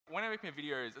make my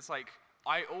videos, it's like,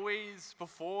 I always,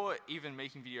 before even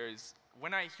making videos,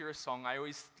 when I hear a song, I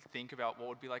always think about what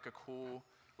would be like a cool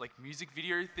like music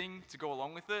video thing to go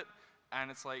along with it.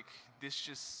 And it's like, this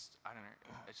just, I don't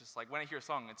know, it's just like, when I hear a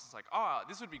song, it's just like, oh,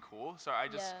 this would be cool. So I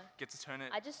just get to turn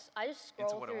it I just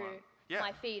scroll through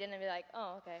my feed and then be like,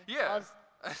 oh, okay. Yeah.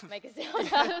 I'll just make a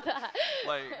sound out of that.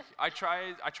 Like, I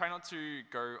try not to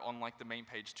go on like the main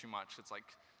page too much. It's like,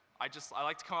 I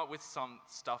like to come up with some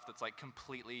stuff that's like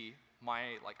completely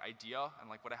my like idea and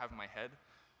like what I have in my head.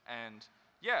 And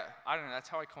yeah, I don't know, that's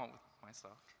how I come up with my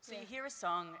stuff. So you hear a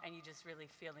song and you just really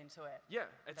feel into it. Yeah,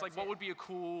 it's like what would be a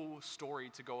cool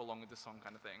story to go along with the song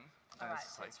kind of thing. All right,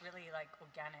 so it's really like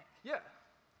organic. Yeah.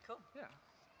 Cool. Yeah.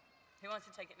 Who wants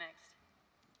to take it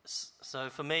next?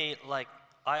 So for me, like,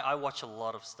 I watch a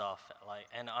lot of stuff, like,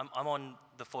 and I'm on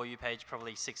the For You page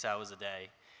probably 6 hours a day.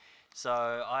 So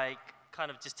I kind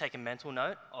of just take a mental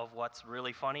note of what's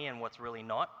really funny and what's really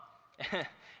not.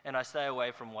 And I stay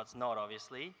away from what's not,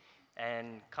 obviously,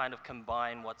 and kind of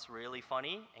combine what's really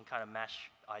funny and kind of mash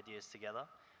ideas together.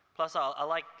 Plus,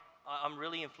 I'm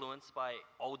really influenced by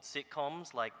old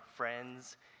sitcoms like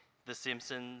Friends, The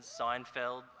Simpsons,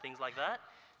 Seinfeld, things like that.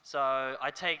 So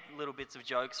I take little bits of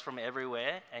jokes from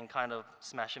everywhere and kind of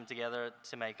smash them together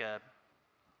to make a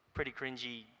pretty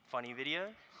cringy, funny video.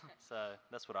 So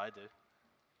that's what I do.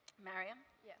 Mariam?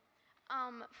 Yeah.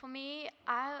 For me,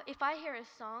 if I hear a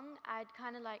song, I'd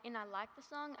kind of like, and I like the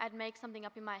song, I'd make something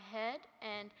up in my head,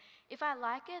 and if I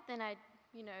like it, then I'd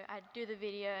do the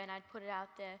video and I'd put it out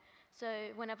there. So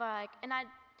whenever and I'd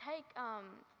take,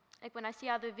 like when I see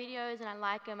other videos and I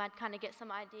like them, I'd kind of get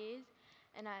some ideas,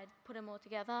 and I'd put them all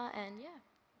together, and yeah.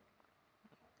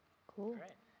 Cool.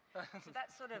 Great. So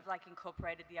that sort of like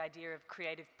incorporated the idea of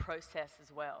creative process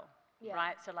as well,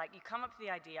 right? So like you come up with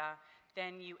the idea,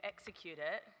 then you execute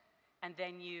it, and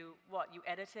then you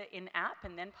edit it in-app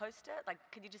and then post it? Like,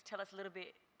 could you just tell us a little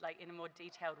bit, like in a more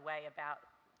detailed way about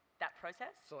that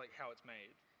process? So like how it's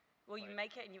made? Well, you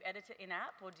make it and you edit it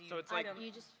in-app, or do you? So it's like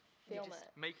you just film it.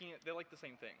 Making it, they're like the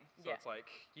same thing. So it's like,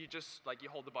 you just, like you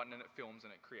hold the button and it films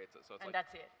and it creates it. So it's and like,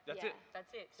 that's it. That's it.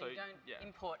 That's it. So you don't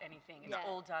import anything. It's No.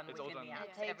 all done It's all within done. the app.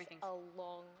 It takes Everything's a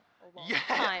long Yeah,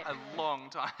 time. a long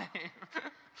time.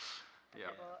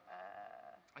 Yeah. Well,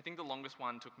 I think the longest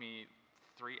one took me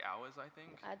 3 hours, I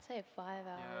think. I'd say 5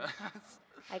 hours. Yeah.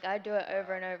 Like I'd do it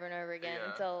over and over and over again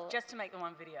until. just to make the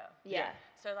one video. Yeah.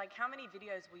 So like, how many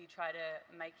videos will you try to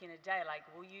make in a day? Like,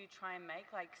 will you try and make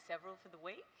like several for the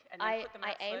week and then put them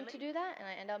out I aim slowly? to do that, and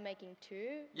I end up making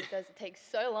 2 because it takes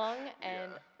so long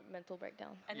and mental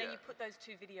breakdown. And then you put those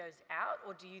 2 videos out,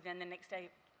 or do you then the next day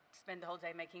spend the whole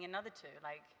day making another 2?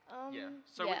 Like.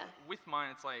 So with mine,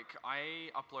 it's like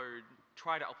I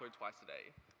try to upload twice a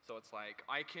day. So it's like,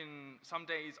 some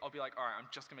days I'll be like, all right, I'm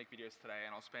just gonna make videos today,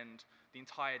 and I'll spend the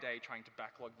entire day trying to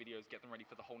backlog videos, get them ready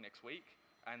for the whole next week,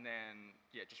 and then,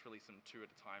 just release them 2 at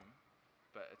a time.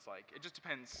 But it's like, it just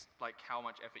depends like how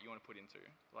much effort you want to put into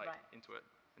into it,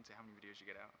 into how many videos you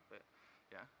get out. But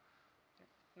yeah.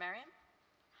 Mariam?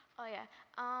 Oh yeah.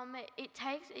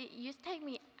 It used to take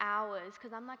me hours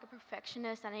because I'm like a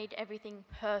perfectionist. I need everything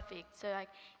perfect. So like,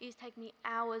 it used to take me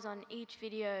hours on each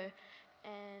video.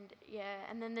 And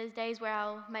and then there's days where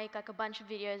I'll make like a bunch of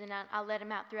videos and I'll let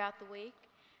them out throughout the week.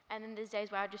 And then there's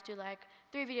days where I'll just do like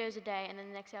 3 videos a day, and then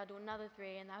the next day I'll do another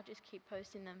 3, and I'll just keep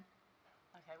posting them.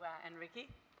 Okay, wow. And Ricky?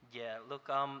 Yeah, look,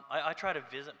 I try to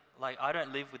visit, like, I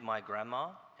don't live with my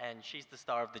grandma, and she's the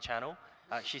star of the channel.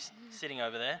 She's sitting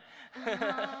over there.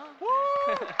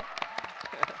 Woo!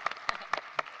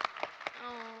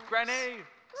 Granny!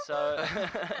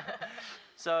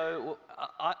 So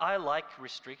I like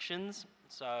restrictions.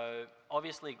 So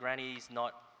obviously Granny's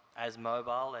not as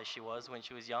mobile as she was when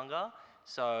she was younger.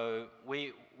 So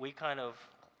we kind of,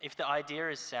 if the idea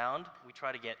is sound, we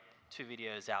try to get 2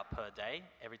 videos out per day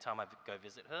every time I go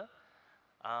visit her.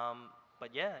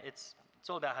 But yeah, it's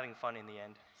all about having fun in the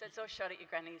end. So it's all shot at your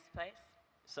granny's place?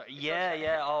 So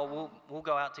Oh, we'll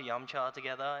go out to Yumcha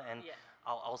together, and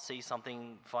I'll see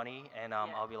something funny, and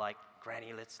I'll be like,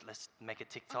 Granny, let's make a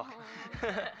TikTok. You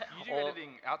do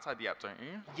editing outside the app, don't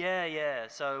you? Yeah.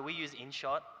 So we use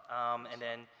InShot, and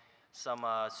then some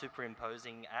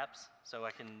superimposing apps, so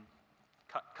I can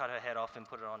cut her head off and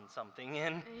put it on something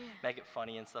and make it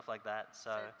funny and stuff like that.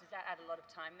 So does that add a lot of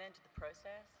time then to the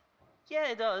process?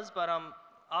 Yeah, it does, but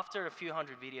after a few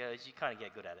hundred videos, you kind of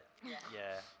get good at it.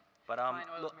 Yeah. But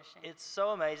look, it's so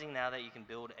amazing now that you can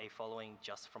build a following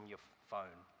just from your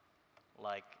phone.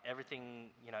 Like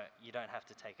everything, you don't have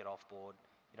to take it off board.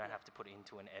 You don't have to put it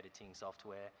into an editing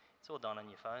software. It's all done on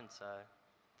your phone, so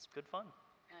it's good fun.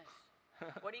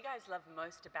 Nice. What do you guys love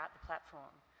most about the platform?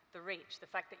 the reach, the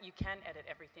fact that you can edit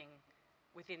everything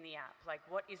within the app? Like,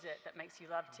 what is it that makes you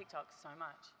love TikTok so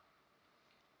much?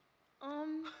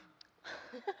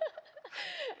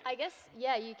 I guess,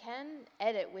 yeah, you can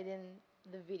edit within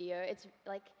the video. It's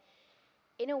like,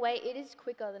 in a way, it is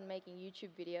quicker than making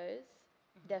YouTube videos,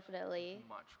 definitely.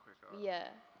 Much quicker. Yeah,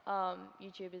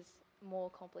 YouTube is more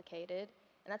complicated.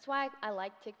 And that's why I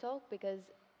like TikTok, because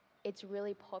it's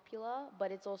really popular,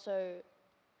 but it's also,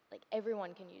 like,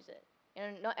 everyone can use it.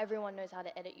 And not everyone knows how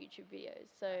to edit YouTube videos.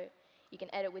 So you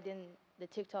can edit within the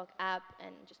TikTok app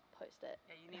and just post it.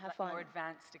 Yeah, you need have like fun. more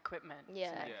advanced equipment. Yeah.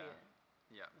 To make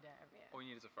Yeah. it. All you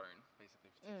need is a phone,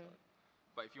 basically, for TikTok.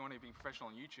 But if you want to be professional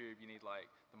on YouTube, you need like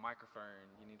the microphone,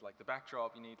 you need like the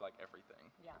backdrop, you need like everything.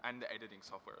 Yeah. And the editing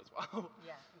software as well.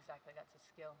 Yeah, exactly. That's a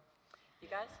skill. You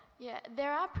guys? Yeah,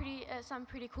 there are some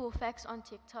pretty cool effects on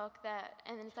TikTok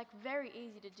and it's like very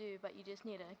easy to do, but you just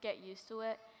need to get used to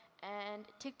it. And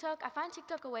TikTok, I find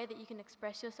TikTok a way that you can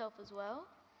express yourself as well.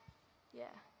 Yeah.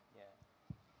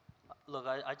 Yeah. Look,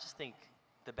 I just think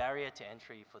the barrier to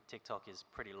entry for TikTok is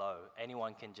pretty low.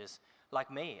 Anyone can just,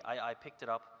 like me, I picked it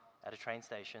up at a train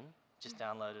station, just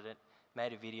downloaded it,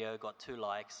 made a video, got 2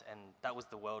 likes, and that was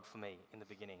the world for me in the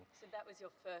beginning. So that was your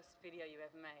first video you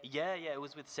ever made? Yeah, it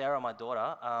was with Sarah, my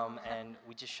daughter, and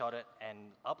we just shot it and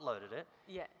uploaded it.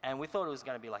 Yeah. And we thought it was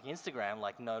going to be like Instagram,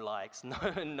 like no likes,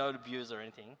 no views or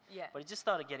anything. Yeah. But it just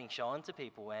started getting shown to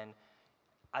people, and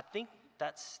I think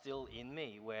that's still in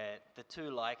me, where the 2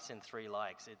 likes and 3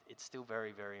 likes, it's still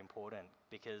very, very important,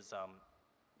 because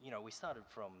we started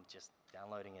from just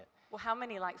downloading it. Well, how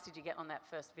many likes did you get on that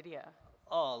first video?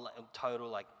 Oh, total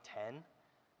like 10.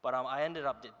 But I ended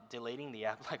up deleting the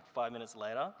app like 5 minutes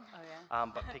later. Oh, yeah?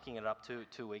 But picking it up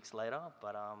 2 weeks later.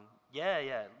 But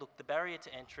yeah. Look, the barrier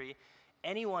to entry,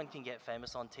 anyone can get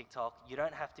famous on TikTok. You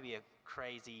don't have to be a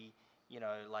crazy,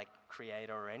 like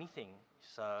creator or anything.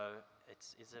 So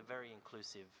it's a very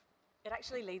inclusive. It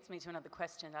actually leads me to another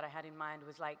question that I had in mind,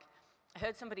 was like, I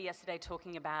heard somebody yesterday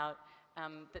talking about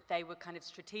that they were kind of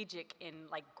strategic in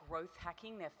like growth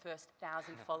hacking their first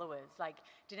 1,000 followers. Like,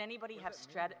 did anybody have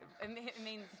it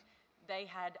means they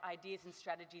had ideas and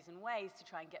strategies and ways to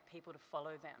try and get people to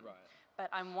follow them. Right. But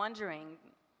I'm wondering,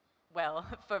 well,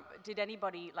 did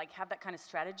anybody like have that kind of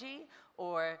strategy,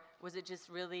 or was it just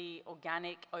really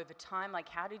organic over time? Like,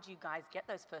 how did you guys get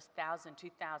those first 1,000,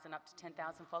 2,000, up to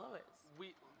 10,000 followers?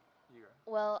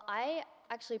 Well, I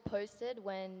actually posted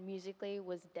when Musical.ly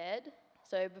was dead.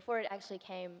 So before it actually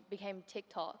became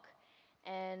TikTok.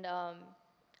 And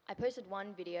I posted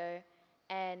one video,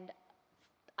 and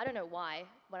I don't know why,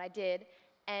 but I did,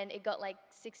 and it got like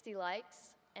 60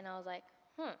 likes, and I was like,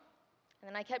 And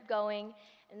then I kept going,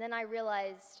 and then I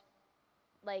realized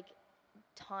like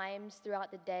times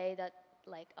throughout the day that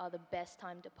like are the best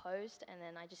time to post, and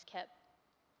then I just kept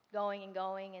going,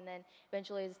 and then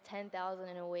eventually it was 10,000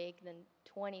 in a week, then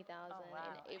 20,000. Oh, wow.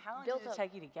 And How long did it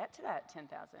take you to get to that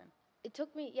 10,000? It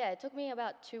took me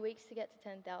about 2 weeks to get to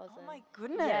 10,000. Oh my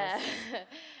goodness. Yeah.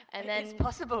 And then it's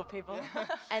possible, people.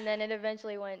 And then it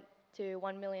eventually went to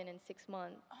 1 million in 6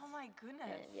 months. Oh my goodness.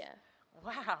 And yeah.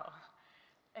 Wow.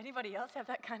 Anybody else have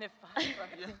that kind of fast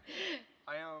growth?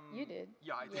 You did.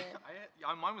 Yeah, I did.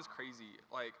 Mine was crazy.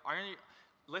 Like,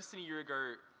 less than a year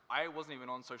ago, I wasn't even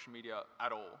on social media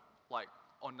at all, like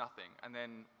on nothing. And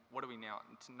then what are we now?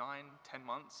 It's 9, 10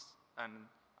 months, and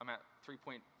I'm at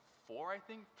 3.4, I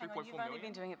think, 3.4 million. You've only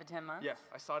been doing it for 10 months? Yeah,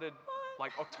 I started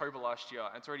like October last year,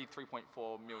 and it's already 3.4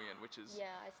 million, which is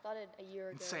I started a year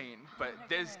ago. insane. But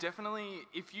there's definitely,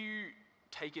 if you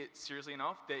take it seriously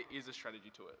enough, there is a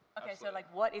strategy to it. Okay, Absolutely. so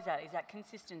like, what is that? Is that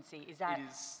consistency? Is that?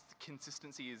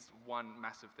 Consistency is one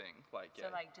massive thing. Like, so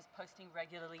like just posting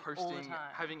regularly all the time.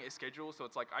 Having a schedule. So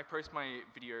it's like I post my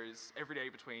videos every day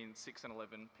between 6 and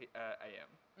 11 a.m.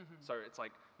 So it's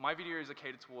like my videos are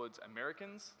catered towards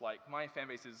Americans. Like my fan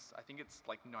base is, I think it's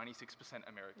like 96%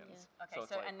 Americans. Yeah. Okay,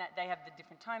 so and that they have the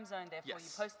different time zone. Therefore,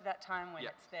 you post at that time when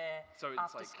it's their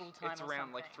after school time. It's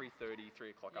around like 3:30, 3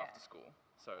 o'clock after school.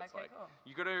 So it's like cool.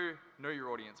 you got to know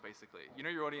your audience basically. You know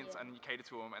your audience and then you cater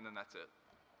to them, and then that's it.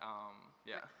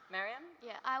 Mariam?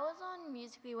 Yeah, I was on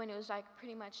Musical.ly when it was like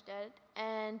pretty much dead,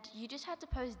 and you just had to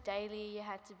post daily. You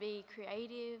had to be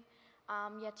creative.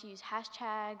 You had to use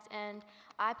hashtags, and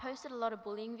I posted a lot of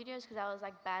bullying videos because I was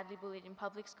like badly bullied in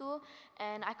public school,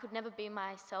 and I could never be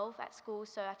myself at school.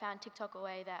 So I found TikTok a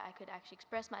way that I could actually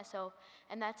express myself,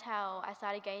 and that's how I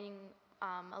started gaining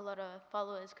a lot of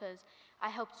followers, because I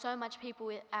helped so much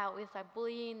people out with like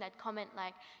bullying. They'd comment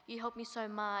like, "You helped me so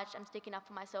much. I'm sticking up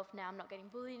for myself now. I'm not getting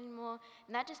bullied anymore."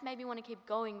 And that just made me want to keep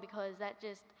going, because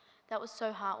that was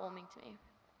so heartwarming to me.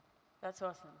 That's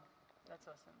awesome. That's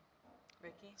awesome.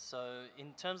 Ricky? So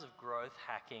in terms of growth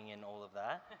hacking and all of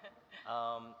that,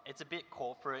 it's a bit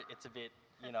corporate. It's a bit,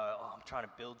 you know, oh, I'm trying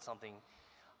to build something.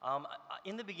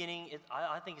 In the beginning,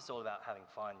 I think it's all about having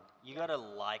fun. You got to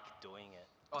like doing it.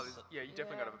 Oh, yeah, you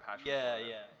definitely got to have a passion. Yeah, for it.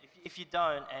 yeah. If you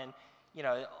don't, and you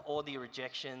know, all the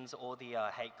rejections, all the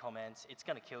hate comments, it's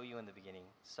going to kill you in the beginning.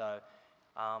 So,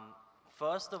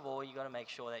 first of all, you got to make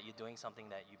sure that you're doing something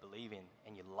that you believe in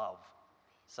and you love.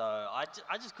 So I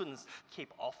just couldn't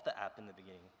keep off the app in the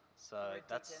beginning. So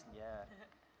that's, yeah.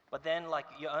 But then, like,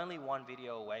 you're only one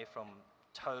video away from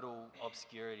total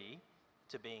obscurity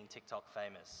to being TikTok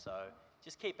famous. So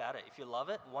just keep at it. If you love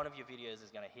it, one of your videos is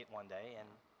going to hit one day, and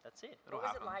that's it. What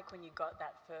was it like when you got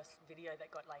that first video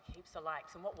that got like heaps of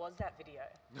likes? And what was that video?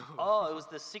 Oh, it was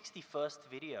the 61st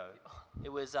video. It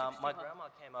was, my grandma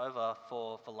came over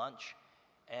for lunch,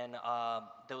 and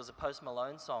there was a Post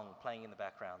Malone song playing in the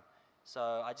background.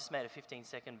 So I just made a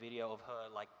 15-second video of her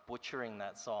like butchering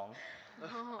that song,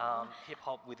 hip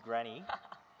hop with Granny.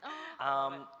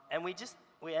 And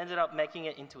we ended up making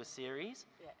it into a series.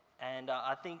 Yeah. And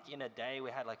I think in a day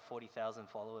we had like 40,000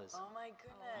 followers. Oh my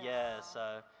goodness. Yeah,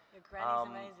 so. Your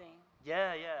granny's amazing.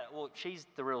 Yeah, yeah. Well, she's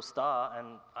the real star,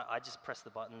 and I just press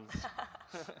the buttons.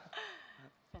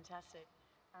 Fantastic.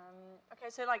 Okay,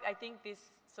 so like I think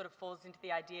this sort of falls into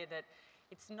the idea that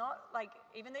it's not like,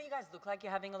 even though you guys look like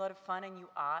you're having a lot of fun, and you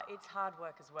are, it's hard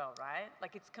work as well, right?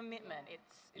 Like it's commitment.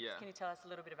 Can you tell us a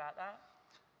little bit about that?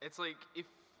 It's like if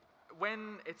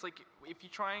you're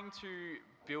trying to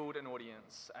build an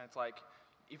audience, and it's like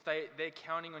if they're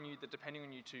counting on you, they're depending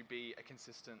on you to be a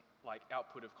consistent like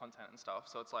output of content and stuff.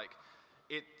 So it's like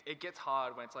it gets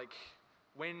hard when it's like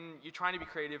when you're trying to be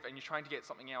creative and you're trying to get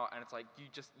something out, and it's like you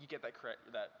get that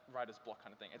writer's block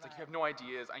kind of thing. It's like you have no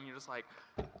ideas, and you're just like,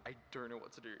 I don't know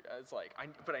what to do. It's like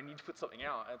but I need to put something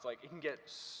out. And it's like it can get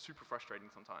super frustrating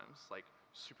sometimes, like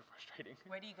super frustrating.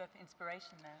 Where do you go for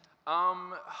inspiration then?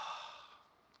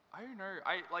 I don't know.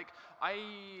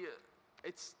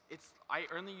 I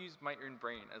only use my own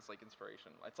brain as like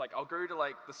inspiration. It's like I'll go to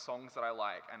like the songs that I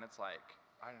like, and it's like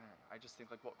I don't know. I just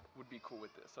think like what would be cool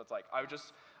with this. So it's like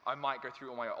I might go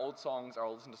through all my old songs, or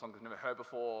I'll listen to songs I've never heard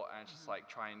before, and just like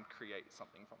try and create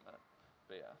something from that.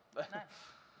 But yeah.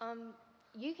 Nice.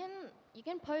 You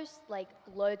can post like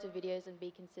loads of videos and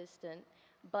be consistent,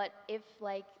 but if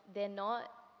they're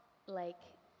not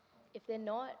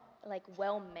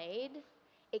well made,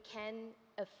 it can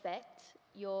affect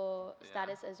your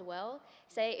status as well.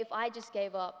 Say if I just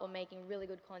gave up on making really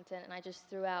good content and I just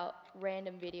threw out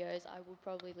random videos, I would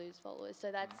probably lose followers.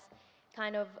 So that's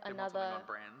kind of another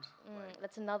brand.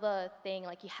 that's another thing.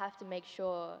 Like you have to make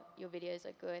sure your videos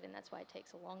are good, and that's why it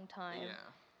takes a long time.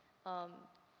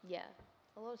 Yeah.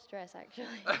 A lot of stress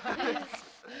actually.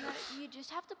 You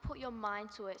just have to put your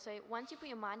mind to it. So once you put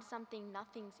your mind to something,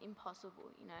 nothing's impossible,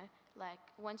 you know? Like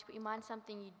once you put your mind to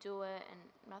something, you do it, and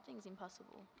nothing's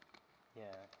impossible.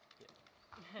 Yeah.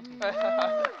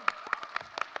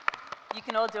 You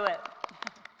can all do it.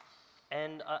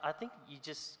 And I think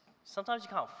sometimes you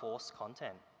can't force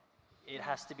content. It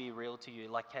has to be real to you,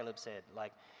 like Caleb said.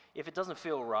 Like, if it doesn't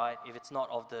feel right, if it's not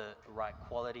of the right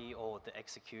quality or the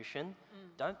execution,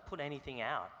 don't put anything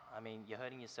out. I mean, you're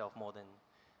hurting yourself more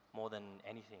than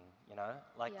anything, you know?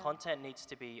 Like, content needs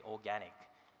to be organic.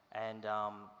 And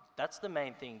that's the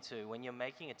main thing too. When you're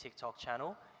making a TikTok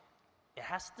channel, it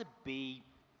has to be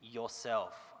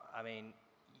yourself. I mean,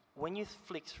 when you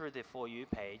flick through the For You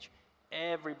page,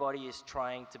 everybody is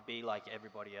trying to be like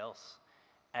everybody else.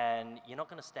 And you're not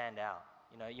going to stand out.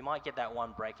 You know, you might get that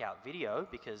one breakout video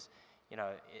because, you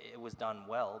know, it was done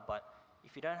well, but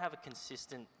if you don't have a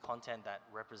consistent content that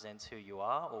represents who you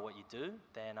are or what you do,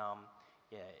 then,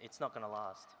 it's not going to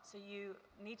last. So you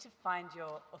need to find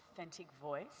your authentic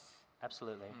voice.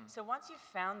 Absolutely. So once you've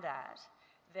found that,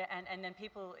 and then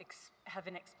people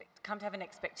come to have an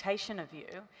expectation of you,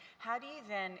 how do you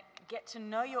then get to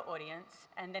know your audience,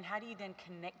 and then how do you then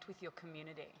connect with your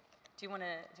community? Do you want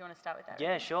to start with that?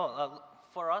 Yeah, sure.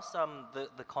 For us,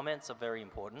 the comments are very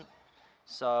important.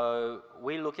 So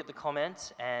we look at the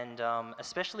comments, and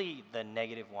especially the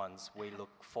negative ones we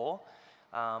look for,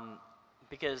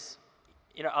 because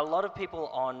you know, a lot of people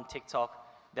on TikTok,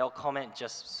 they'll comment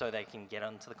just so they can get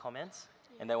onto the comments,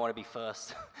 and they want to be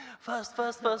first. first.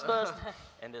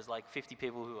 And there's like 50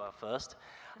 people who are first.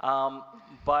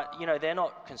 But, you know, they're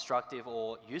not constructive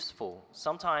or useful.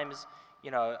 Sometimes,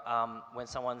 you know, when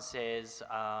someone says,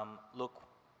 look,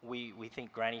 we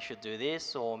think Granny should do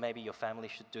this, or maybe your family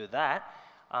should do that,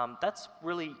 that's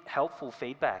really helpful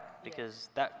feedback, because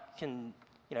that can,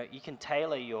 you know, you can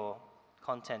tailor your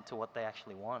content to what they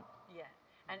actually want. Yeah.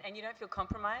 And you don't feel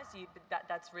compromised, but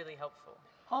that's really helpful.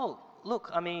 Oh, look,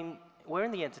 I mean, we're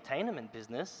in the entertainment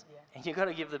business, Yeah. and you got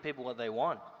to give the people what they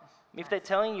want. If they're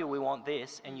telling you we want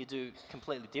this and you do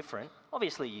completely different,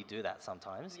 obviously you do that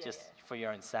sometimes, Yeah, just yeah. for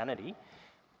your own sanity.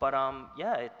 But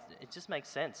yeah, it just makes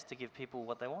sense to give people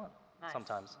what they want Nice.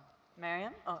 sometimes.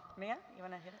 Mariam? Oh, Mia, you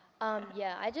want to hit it?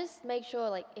 Yeah, I just make sure,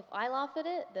 like, if I laugh at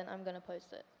it, then I'm gonna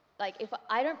post it. Like, if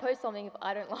I don't post something if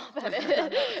I don't laugh at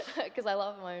it, because I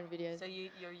laugh at my own videos. So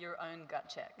you're your own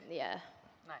gut check. Yeah.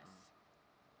 Nice.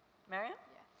 Mariam?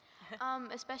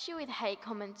 Especially with hate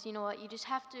comments, you know what, you just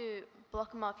have to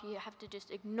block them off. You have to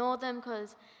just ignore them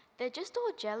because they're just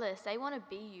all jealous. They want to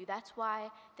be you. That's why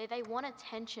they want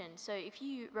attention. So if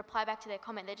you reply back to their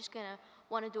comment, they're just going to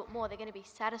want to do it more. They're going to be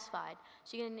satisfied.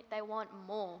 So they want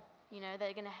more. You know,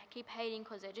 they're going to keep hating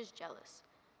because they're just jealous.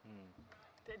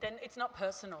 Then it's not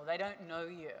personal. They don't know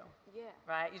you. Yeah.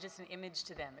 Right? You're just an image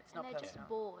to them. It's And not they're personal. just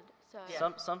bored. So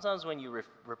Sometimes when you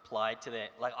reply to their,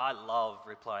 like I love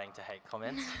replying to hate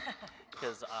comments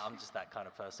because I'm just that kind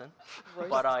of person.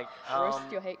 But Roast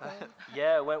your hate comments.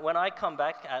 yeah, when I come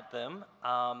back at them,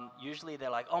 usually they're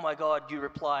like, "Oh my God, you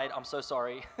replied! I'm so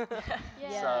sorry."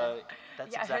 Yeah. So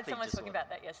that's Yeah, I heard exactly someone just talking what- about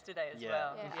that yesterday as Yeah.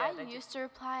 well. Yeah, I they just- used to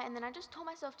reply, and then I just told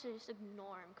myself to just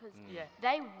ignore them because Yeah.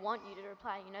 they want you to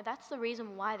reply. You know, that's the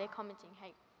reason why they're commenting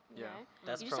hate. You Yeah. know,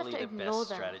 That's you just have probably to the ignore best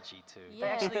them. strategy too. They Yeah.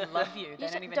 actually love you. They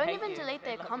You don't even don't hate even you. delete They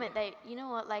their love comment. you. You know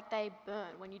what? Like they burn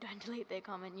when you don't delete their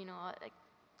comment. You know what? Like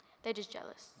they're just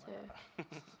jealous. So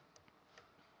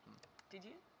Did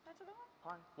you answer that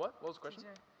one? What was the question?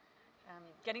 Did you?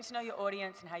 Getting to know your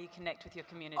audience and how you connect with your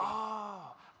community.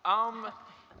 Oh,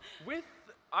 with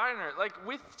I don't know, like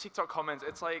with TikTok comments,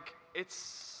 it's like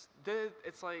there's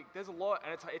a lot,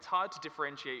 and it's hard to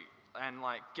differentiate and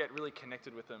like get really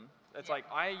connected with them. It's Yeah. like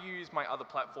I use my other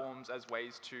platforms as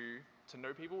ways to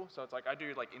know people. So it's like I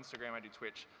do like Instagram, I do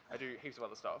Twitch, I do heaps of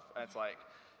other stuff, and it's like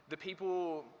the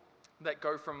people that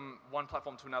go from one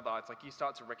platform to another, it's like you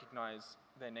start to recognize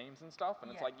their names and stuff, and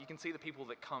it's Yeah. like you can see the people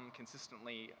that come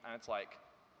consistently, and it's like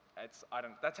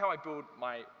that's how I build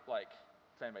my like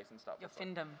fan base and stuff. Your It's like-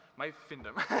 findom. my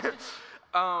findom.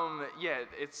 Yeah,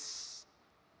 it's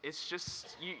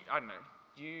just I don't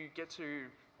know.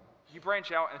 You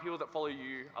branch out, and the people that follow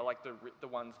you are like the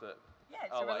ones that. Yeah,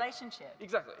 it's are a like- relationship.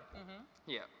 Exactly.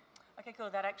 Yeah. Okay, cool.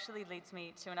 That actually leads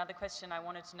me to another question I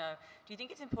wanted to know. Do you think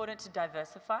it's important to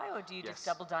diversify, or do you just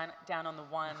Yes. double down on the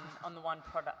one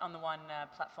product on the one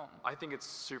platform? I think it's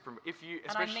super. If you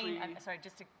And I especially. mean, I'm sorry,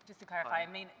 just to clarify, I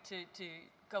mean to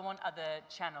go on other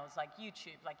channels like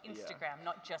YouTube, like Instagram,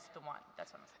 not just the one.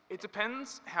 That's what I'm saying. It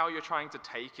depends how you're trying to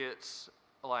take it.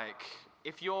 Like,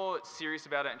 if you're serious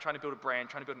about it and trying to build a brand,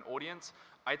 trying to build an audience,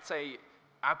 I'd say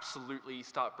absolutely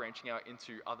start branching out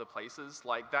into other places.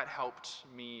 Like, that helped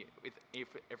me with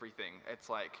everything. It's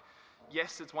like,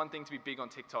 yes, it's one thing to be big on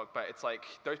TikTok, but it's like,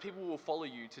 those people will follow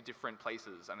you to different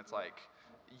places, and it's like,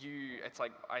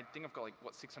 I think I've got like,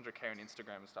 600K on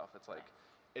Instagram and stuff. It's like,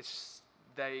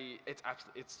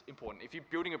 it's important. If you're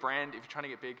building a brand, if you're trying to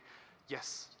get big,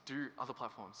 yes, do other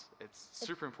platforms. It's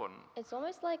super important. It's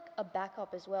almost like a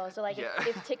backup as well. So like Yeah.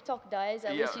 if TikTok dies,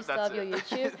 at Yeah, least you that's still have your it.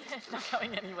 YouTube. It's not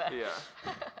going anywhere. Yeah.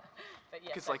 But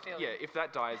yes, Because I like, feel yeah, you. if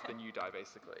that dies, then you die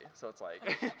basically. So it's like,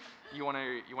 you want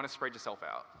to spread yourself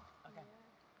out. Okay.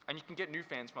 And you can get new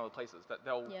fans from other places that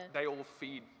Yeah. they all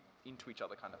feed into each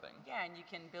other kind of thing. Yeah, and you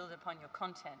can build upon your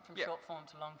content from Yeah. short form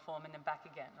to long form and then back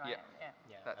again, right? Yeah.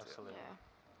 Yeah, That's it. absolutely.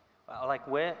 yeah. Like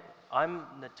I'm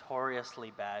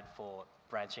notoriously bad for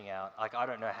branching out. Like I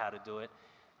don't know how to do it.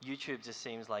 YouTube just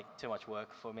seems like too much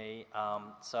work for me.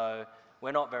 So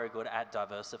we're not very good at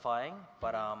diversifying.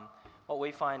 But what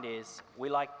we find is we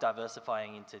like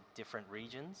diversifying into different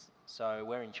regions. So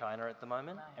we're in China at the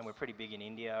moment, and Nice. we're pretty big in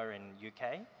India and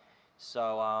UK.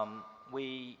 So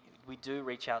we do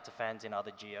reach out to fans in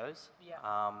other geos.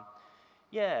 Yeah.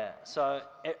 Yeah, so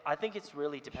I think it's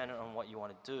really dependent on what you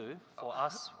want to do. For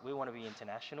us, we want to be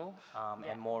international Yeah.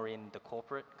 and more in the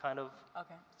corporate kind of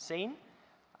Okay. scene.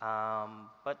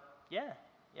 But yeah,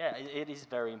 it is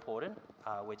very important.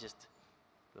 We're just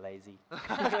lazy.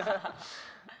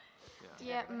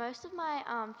 Yeah, most of my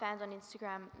fans on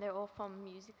Instagram, they're all from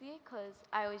Musical.ly because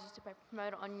I always used to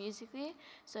promote it on Musical.ly.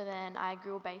 So then I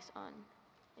grew a base on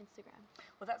Instagram.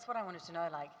 Well, that's what I wanted to know.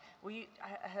 Like,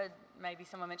 I heard maybe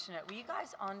someone mention it. Were you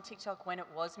guys on TikTok when it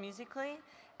was Musical.ly?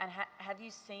 And have you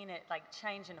seen it like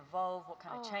change and evolve? What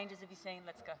kind of changes have you seen?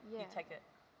 Let's go. You Yeah. take it.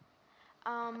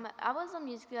 I was on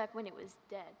Musical.ly like when it was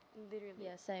dead, literally.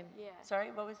 Yeah, same. Yeah. Sorry,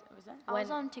 what was that? I was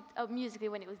When- on Musical.ly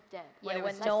when it was dead. Yeah, it when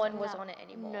was no like one was now, on it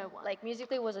anymore. no one. Like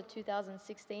Musical.ly was a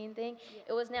 2016 thing. Yeah.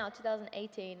 It was now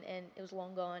 2018 and it was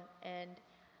long gone, and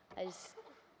I just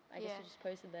I guess you just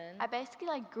posted then. I basically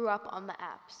like grew up on the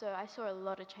app, so I saw a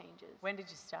lot of changes. When did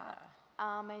you start?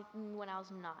 When I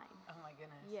was 9. Oh my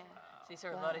goodness. Yeah. So you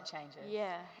saw a lot of changes.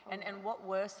 Yeah. And what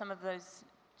were some of those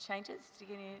changes? Do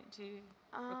you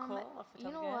recall off the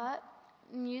top of your head? You know what?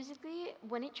 Musically,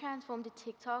 when it transformed to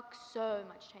TikTok, so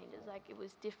much changes. Like, it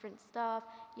was different stuff.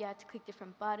 You had to click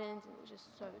different buttons, and it was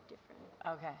just so different.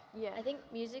 Okay. Yeah. I think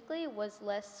musically it was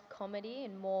less comedy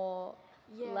and more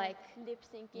like lip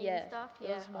syncing and stuff. It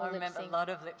Yeah. was more I lip remember sync. a lot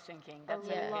of lip syncing. That's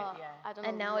a a lot. hit, yeah. I don't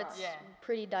And know now what. it's Yeah.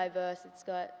 pretty diverse. It's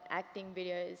got acting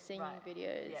videos, singing Right.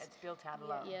 videos. Yeah, it's built out a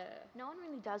lot. Yeah. No one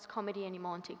really does comedy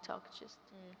anymore on TikTok. It's just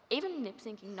even lip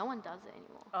syncing. No one does it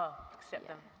anymore. Oh, except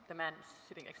Yeah. the man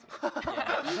sitting next to me.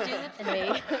 You do lip And me.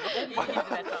 He's the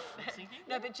best one.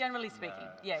 No, but generally speaking.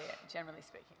 Yeah, generally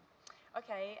speaking.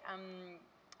 Okay,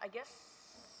 I guess,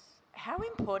 how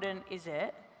important is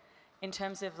it in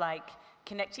terms of like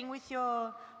connecting with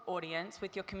your audience,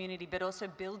 with your community, but also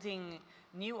building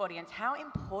new audience? How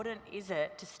important is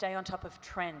it to stay on top of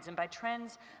trends? And by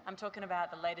trends, I'm talking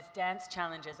about the latest dance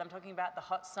challenges. I'm talking about the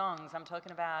hot songs. I'm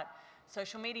talking about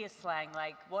social media slang.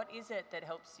 Like, what is it that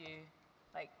helps you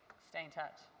like stay in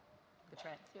touch with the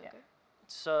trends? Yeah.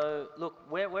 So look,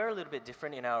 we're a little bit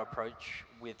different in our approach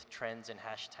with trends and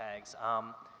hashtags.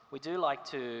 We do like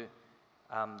to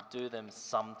do them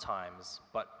sometimes,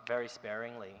 but very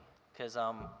sparingly, because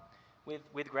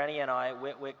with Granny and I,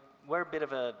 we're a bit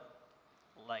of a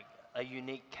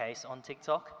unique case on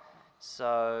TikTok.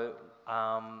 So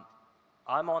I'm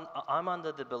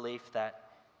under the belief that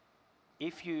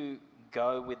if you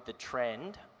go with the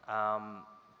trend,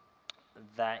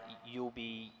 that you'll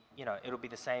be, it'll be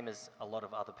the same as a lot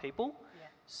of other people. Yeah.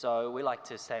 So we like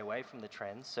to stay away from the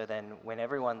trends. So then when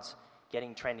everyone's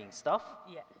getting trending stuff,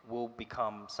 we'll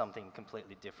become something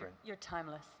completely different. You're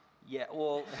timeless. Yeah,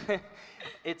 well,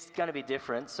 it's going to be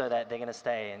different so that they're going to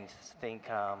stay and think,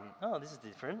 oh, this is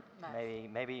different. Nice.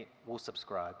 Maybe we'll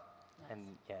subscribe. Nice.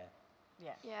 And yeah.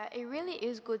 Yeah, it really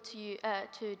is good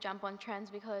to jump on trends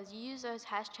because you use those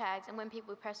hashtags, and when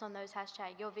people press on those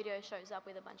hashtags, your video shows up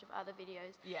with a bunch of other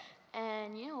videos. Yeah.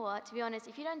 And you know what? To be honest,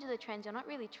 if you don't do the trends, you're not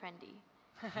really trendy.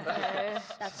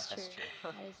 That's true.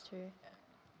 That is true.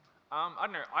 I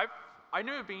don't know. I've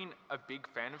never been a big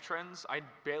fan of trends. I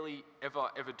barely ever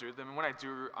do them, and when I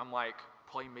do, I'm like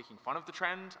probably making fun of the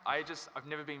trend. I've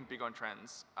never been big on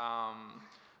trends.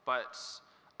 But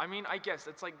I mean, I guess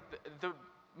it's like the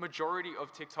majority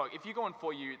of TikTok. If you go on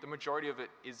For You, the majority of it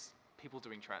is people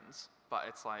doing trends. But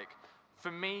it's like, for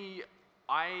me,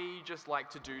 I just like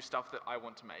to do stuff that I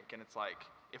want to make, and it's like,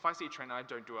 if I see a trend and I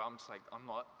don't do it, I'm just like, I'm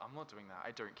not doing that.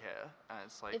 I don't care. And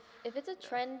it's like, if it's a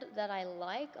trend that I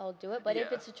like, I'll do it. But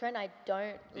if it's a trend I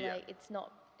don't like, it's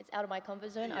out of my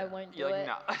comfort zone. I won't do it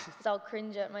because I'll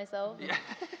cringe at myself. Yeah.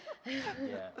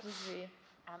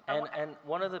 And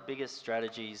one of the biggest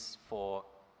strategies for,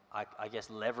 I guess,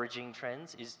 leveraging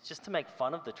trends is just to make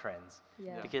fun of the trends.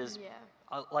 Yeah. Because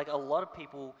like a lot of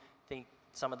people think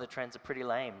some of the trends are pretty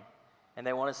lame, and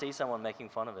they want to see someone making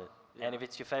fun of it. Yeah. And if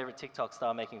it's your favorite TikTok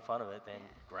star making fun of it, then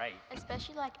great.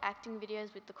 Especially like acting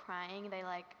videos with the crying, they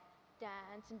like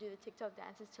dance and do the TikTok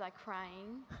dances to like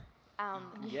crying.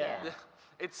 If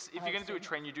you're going to do a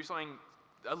trend, you do something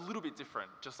a little bit different.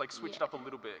 Just like switch it up a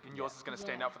little bit, and yours is going to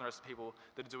stand out from the rest of the people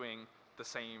that are doing the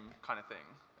same kind of thing.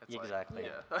 It's exactly.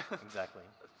 Like, Exactly.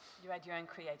 You add your own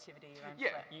creativity, your own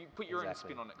flair. You put your own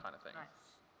spin on it, kind of thing.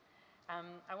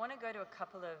 Nice. I want to go to a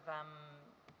couple of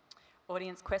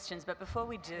audience questions, but before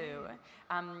we do,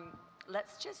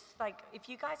 let's just if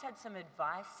you guys had some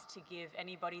advice to give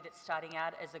anybody that's starting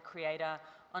out as a creator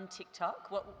on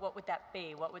TikTok, what would that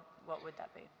be? What would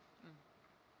that be?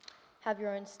 Have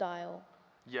your own style.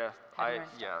 Yeah,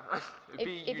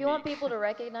 If you want people to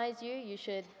recognize you, you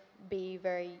should be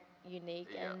very unique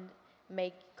and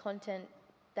make content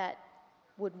that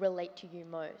would relate to you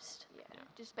most.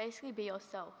 Just basically be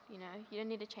yourself, you don't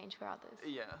need to change for others.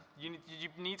 You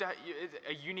need to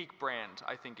a unique brand.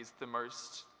 I think is the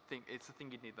most thing. It's the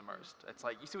thing you need the most. It's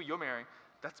like, you see what you're wearing,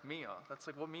 that's Mia. That's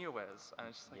like what Mia wears, and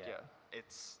it's just like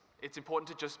it's important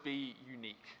to just be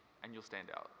unique, and you'll stand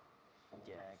out.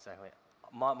 Yeah, exactly.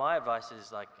 My advice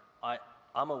is like,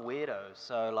 I'm a weirdo,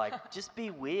 so like just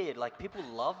be weird. Like people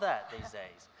love that these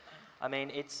days. I mean,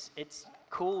 it's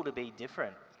cool to be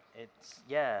different.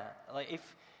 Like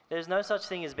if there's no such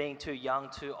thing as being too young,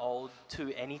 too old,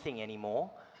 too anything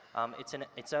anymore.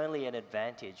 It's only an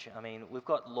advantage. I mean, we've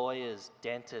got lawyers,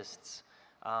 dentists,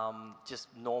 just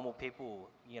normal people,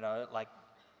 like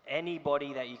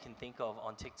anybody that you can think of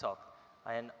on TikTok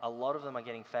And a lot of them are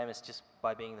getting famous just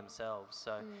by being themselves.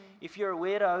 So if you're a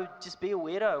weirdo, just be a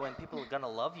weirdo and people are going to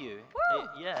love you. Woo!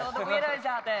 Yeah. All the weirdos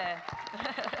out there.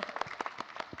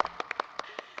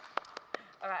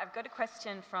 All right, I've got a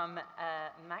question from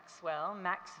Maxwell.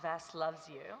 Max Vass loves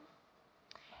you.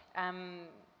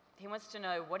 He wants to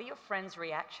know, what are your friends'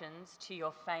 reactions to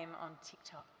your fame on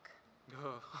TikTok?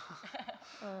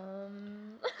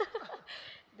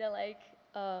 They're like,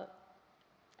 I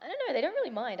don't know, they don't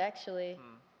really mind actually.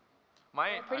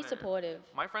 They're pretty supportive.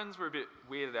 My friends were a bit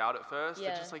weirded out at first. Yeah.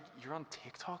 They're just like, you're on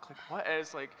TikTok? Like, what? And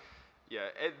it's like, yeah,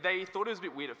 they thought it was a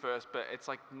bit weird at first, but it's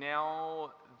like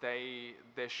now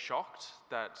they're shocked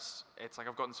that it's like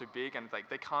I've gotten so big, and like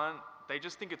they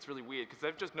just think it's really weird because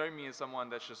they've just known me as someone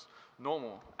that's just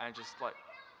normal and just like,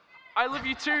 I love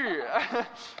you too.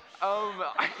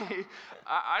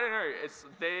 I don't know.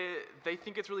 They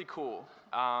think it's really cool.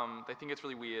 They think it's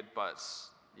really weird, but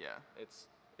yeah, it's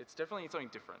definitely something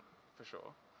different for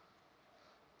sure.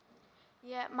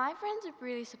 Yeah, my friends are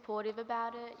really supportive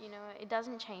about it. You know, it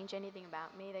doesn't change anything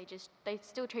about me. They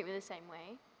still treat me the same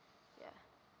way. Yeah.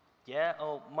 Yeah,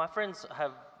 oh, my friends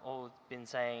have all been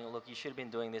saying, look, you should have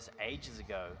been doing this ages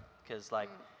ago, because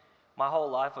like my whole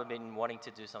life I've been wanting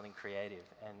to do something creative,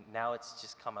 and now it's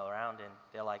just come around and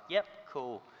they're like, yep,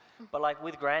 cool. But like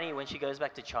with Granny, when she goes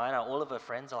back to China, all of her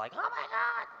friends are like, oh my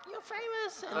God, you're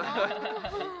famous.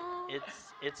 And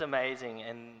it's amazing.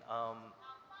 And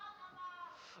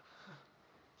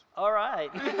all right.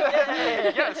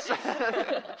 Yes.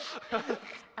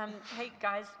 Hey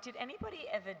guys, did anybody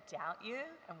ever doubt you?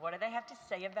 And what do they have to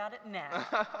say about it now?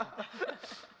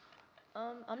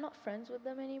 I'm not friends with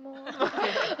them anymore.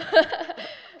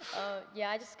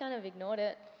 Yeah, I just kind of ignored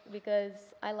it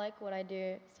because I like what I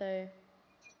do. So,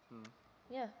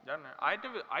 yeah. I don't know. I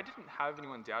didn't have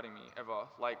anyone doubting me ever.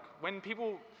 Like when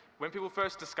people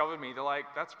first discovered me, they're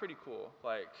like, "That's pretty cool."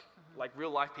 Like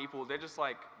real life people, they're just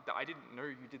like, "I didn't know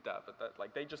you did that," but that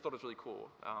like they just thought it was really cool.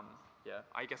 Yeah,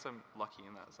 I guess I'm lucky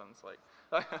in that sense. Like,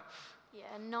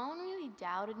 Yeah, no one really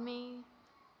doubted me.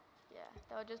 Yeah,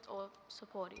 they were just all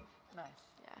supportive. Nice.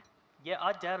 Yeah. Yeah,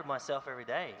 I doubted myself every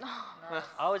day. Nice.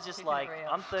 I was just Keep it like, real.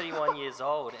 I'm 31 years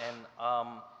old, and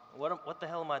what the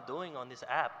hell am I doing on this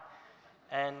app?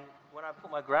 And when I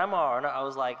put my grandma on it, I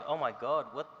was like, oh my God,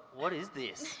 what is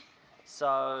this?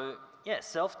 So yeah,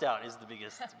 self-doubt is the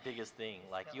biggest thing.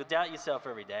 Like you doubt yourself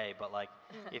every day, but like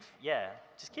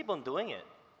just keep on doing it.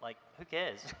 Like who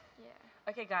cares? Yeah.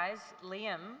 Okay, guys,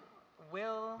 Liam,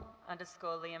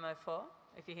 Will_Liam04,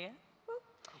 if you're here.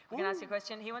 We can ask you a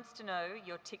question. He wants to know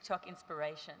your TikTok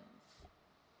inspirations.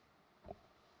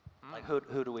 Like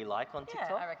who do we like on TikTok?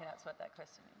 Yeah, I reckon that's what that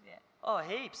question is, yeah. Oh,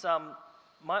 heaps.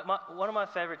 One of my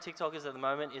favorite TikTokers at the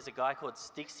moment is a guy called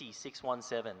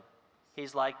Stixy617.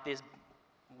 He's like this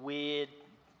weird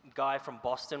guy from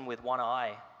Boston with one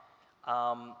eye.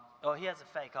 He has a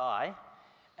fake eye,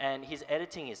 and his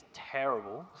editing is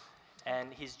terrible,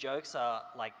 and his jokes are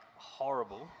like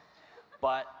horrible,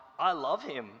 but I love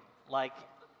him. Like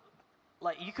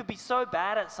you could be so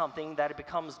bad at something that it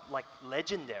becomes like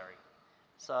legendary.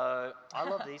 So I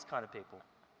love these kind of people.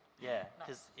 Yeah,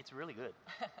 because it's really good.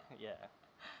 Yeah.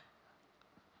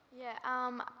 Yeah,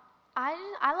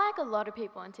 I like a lot of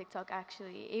people on TikTok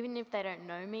actually. Even if they don't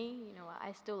know me, you know,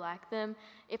 I still like them.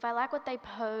 If I like what they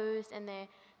post and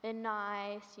they're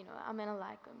nice, you know, I'm gonna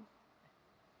like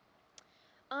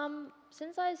them.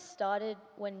 Since I started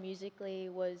when Musical.ly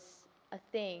was a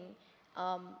thing,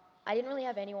 I didn't really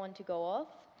have anyone to go off,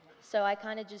 so I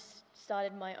kind of just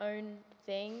started my own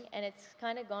thing, and it's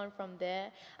kind of gone from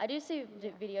there. I do see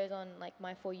videos on like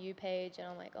my For You page, and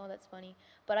I'm like, oh, that's funny,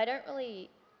 but I don't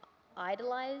really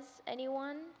idolize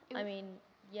anyone. I mean,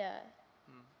 yeah,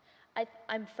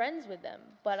 I'm friends with them,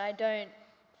 but I don't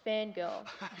fangirl,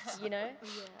 you know?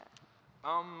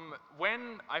 Yeah.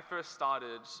 When I first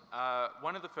started,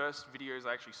 one of the first videos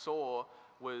I actually saw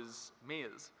was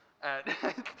Mia's. And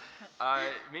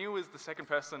Mia was the second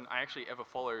person I actually ever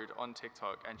followed on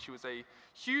TikTok, and she was a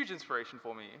huge inspiration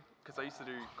for me because I used to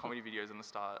do comedy videos in the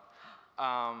start.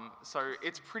 So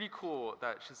it's pretty cool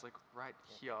that she's like right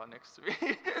here next to me.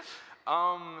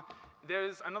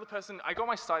 There's another person, I got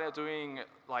my start out doing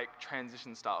like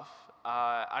transition stuff.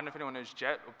 I don't know if anyone knows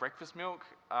Jet or Breakfast Milk.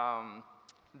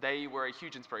 They were a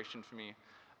huge inspiration for me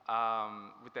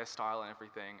with their style and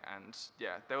everything. And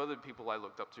yeah, they were the people I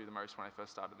looked up to the most when I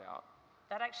first started out.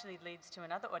 That actually leads to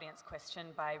another audience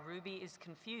question by Ruby is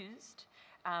Confused.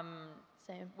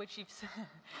 Same. Which you've,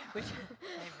 hey, Ruby,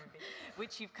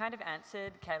 which you've kind of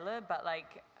answered, Kayla, but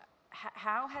like,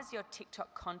 how has your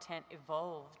TikTok content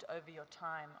evolved over your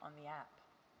time on the app?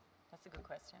 That's a good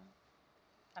question.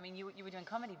 I mean, you were doing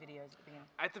comedy videos at the beginning.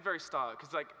 At the very start,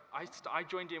 because like I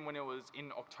joined in when it was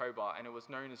in October, and it was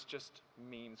known as just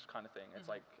memes kind of thing. It's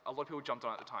like a lot of people jumped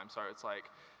on at the time, so it's like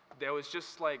there was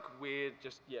just like weird,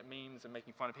 memes and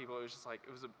making fun of people. It was just like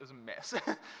it was a mess.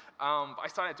 But I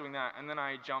started doing that, and then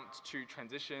I jumped to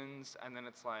transitions, and then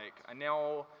it's like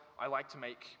now I like to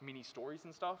make mini stories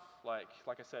and stuff. Like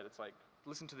I said, it's like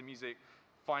listen to the music,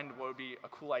 find what would be a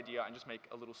cool idea, and just make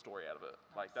a little story out of it.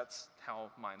 Nice. Like that's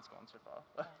how mine's gone so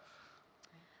far.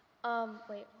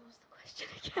 Wait, what was the question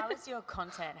again? How has your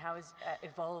content,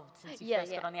 evolved since you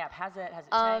first got on the app? Has it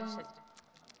changed?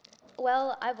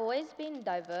 Well, I've always been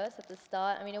diverse at the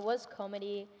start. I mean, it was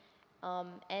comedy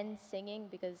and singing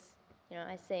because,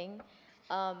 I sing.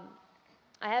 I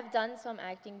have done some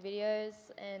acting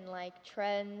videos and like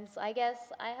trends. I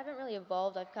guess I haven't really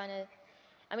evolved.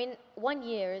 I mean, 1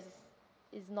 year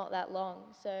is not that long,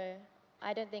 so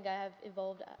I don't think I have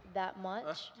evolved that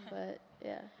much, but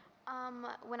yeah.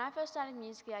 When I first started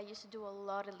musically, I used to do a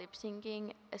lot of lip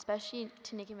syncing, especially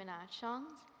to Nicki Minaj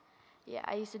songs. Yeah,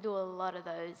 I used to do a lot of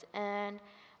those, and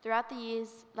throughout the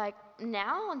years, like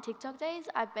now on TikTok days,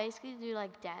 I basically do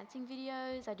like dancing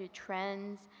videos, I do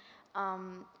trends,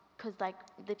 because like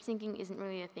lip syncing isn't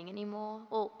really a thing anymore.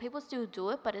 Well, people still do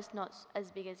it, but it's not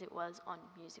as big as it was on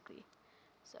Musically.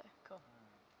 So cool.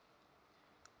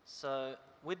 So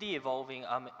with the evolving,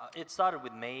 it started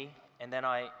with me, and then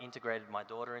I integrated my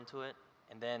daughter into it,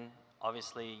 and then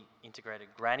obviously integrated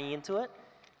Granny into it.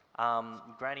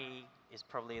 Granny is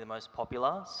probably the most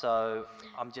popular, so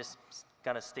I'm just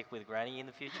going to stick with Granny in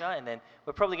the future, and then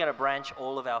we're probably going to branch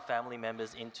all of our family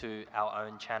members into our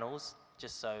own channels,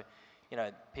 just so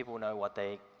people know what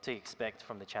to expect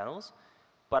from the channels.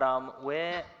 But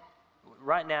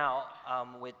right now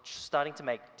we're starting to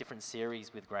make different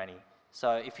series with Granny.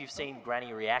 So if you've seen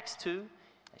Granny Reacts To,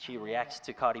 she reacts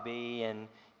to Cardi B and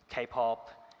K-pop,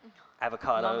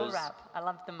 avocados. Mumble rap. I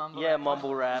love the mumble rap. Yeah,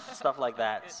 mumble rap, stuff like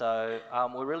that. So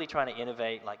we're really trying to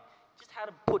innovate, like just how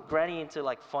to put Granny into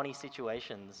like funny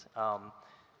situations.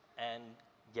 And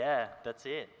yeah, that's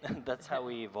it. That's how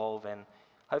we evolve, and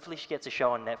hopefully she gets a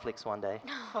show on Netflix one day.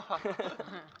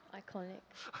 Iconic.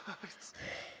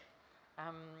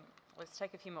 Let's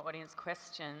take a few more audience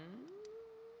questions.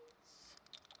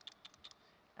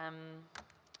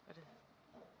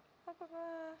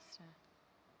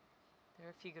 There are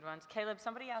a few good ones. Caleb,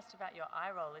 somebody asked about your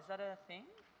eye roll. Is that a thing?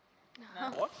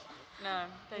 No? What? No.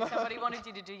 Somebody wanted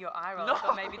you to do your eye roll, No.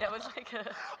 but maybe that was like a...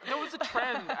 There was a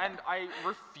trend, and I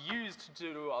refused to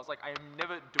do it. I was like, I am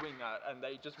never doing that, and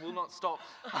they just will not stop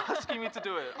asking me to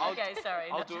do it.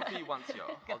 Sorry. I'll do it for you once,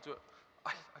 yeah. I'll do it.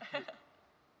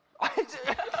 I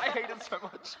hate it so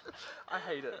much. I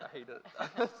hate it.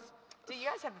 Do you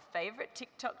guys have a favorite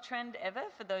TikTok trend ever,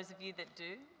 for those of you that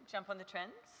do jump on the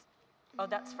trends? Oh,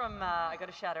 that's from, I got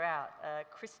to shout her out,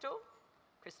 Crystal,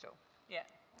 yeah,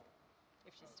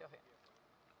 if she's still here.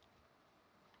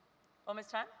 Almost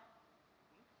time?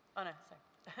 Oh no, sorry.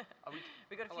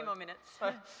 We got a few more minutes.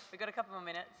 We got a couple more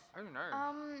minutes. Oh no.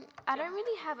 I don't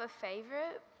really have a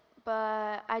favorite,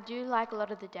 but I do like a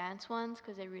lot of the dance ones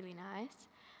because they're really nice.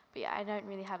 But yeah, I don't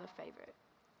really have a favorite.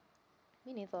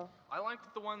 Me neither. I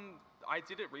liked the one, I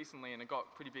did it recently and it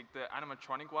got pretty big, the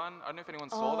animatronic one. I don't know if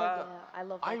anyone saw that. Yeah, I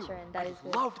love that trend. That is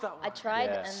good. Loved that one. I tried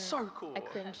and so cool. I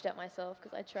cringed at myself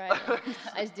because I tried.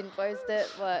 I just didn't post it,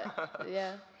 but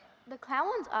yeah. The clown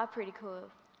ones are pretty cool.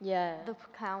 Yeah. The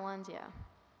clown ones, yeah.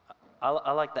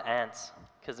 I like the ants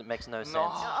because it makes no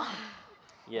sense.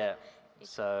 Yeah,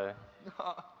 so.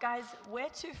 Guys, where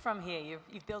to from here?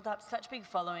 You've built up such big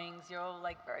followings. You're all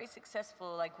like very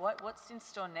successful. Like what's in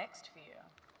store next for you?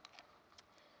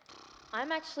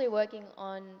 I'm actually working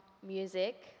on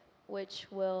music, which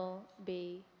will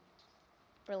be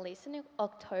released in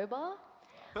October.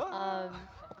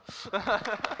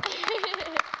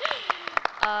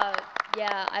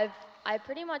 Yeah, I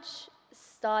pretty much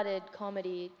started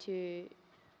comedy to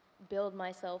build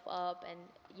myself up, and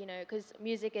because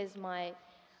music is my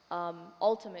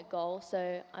ultimate goal,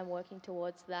 so I'm working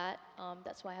towards that.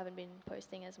 That's why I haven't been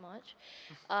posting as much.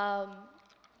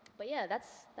 But yeah,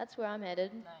 that's where I'm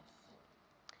headed. Nice.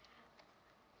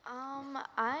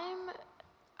 I'm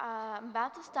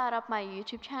about to start up my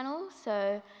YouTube channel,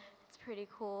 so it's pretty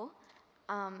cool.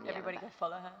 Everybody go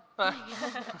follow her.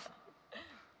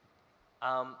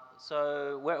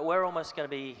 So we're almost going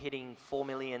to be hitting 4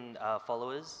 million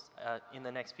followers in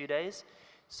the next few days.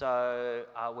 So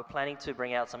we're planning to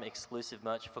bring out some exclusive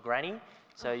merch for Granny.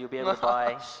 So you'll be able to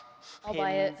buy I'll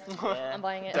buy it. Yeah. I'm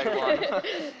buying it. Day one.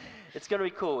 It's going to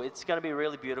be cool. It's going to be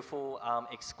really beautiful,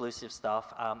 exclusive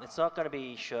stuff. It's not going to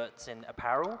be shirts and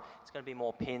apparel. It's going to be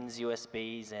more pins,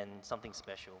 USBs, and something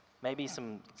special. Maybe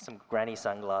some granny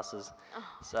sunglasses.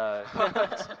 So,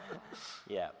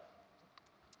 yeah.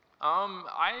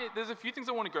 There's a few things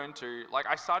I want to go into. Like,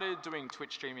 I started doing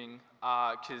Twitch streaming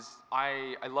because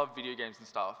I love video games and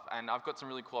stuff, and I've got some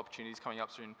really cool opportunities coming up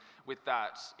soon with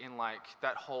that in like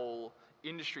that whole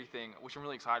industry thing, which I'm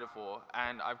really excited for.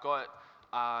 And I've got,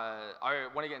 I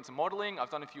want to get into modeling. I've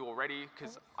done a few already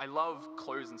because I love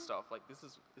clothes and stuff. Like, this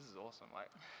is awesome. Like,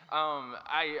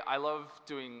 I love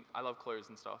clothes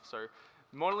and stuff. So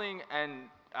modeling and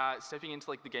stepping into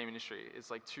like the game industry is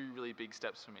like two really big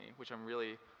steps for me, which I'm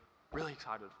really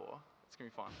excited for. It's gonna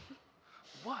be fun.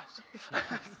 What?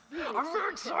 I'm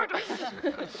very excited.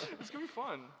 It's gonna be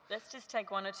fun. Let's just take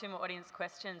one or two more audience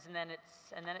questions, and then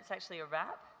it's actually a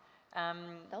wrap.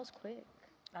 That was quick.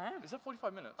 Is that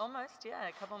 45 minutes? Almost, yeah.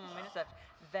 A couple more minutes left.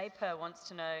 Vapor wants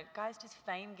to know, guys, does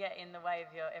fame get in the way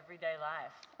of your everyday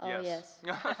life? Oh yes.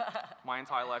 My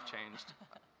entire life changed.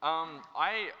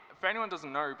 For anyone who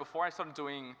doesn't know, before I started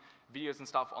doing videos and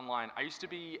stuff online, I used to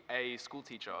be a school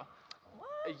teacher.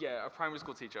 What? Yeah, a primary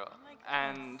school teacher. Oh my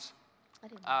goodness.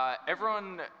 And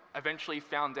everyone eventually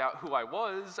found out who I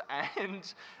was,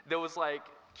 and there was like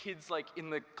kids like in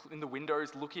the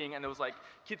windows looking, and there was like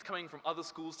kids coming from other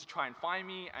schools to try and find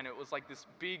me, and it was like this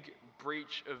big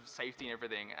breach of safety and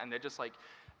everything, and they're just like,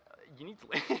 you need to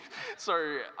leave.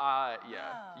 So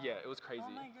yeah, it was crazy. Oh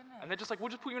my goodness. And they're just like, we'll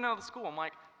just put you in another school. I'm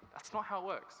like, that's not how it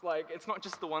works. Like, it's not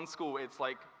just the one school, it's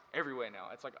like everywhere now.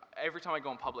 It's like every time I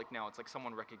go in public now, it's like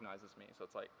someone recognizes me. So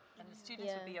it's like, And the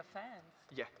students would be your fans.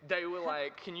 yeah, they were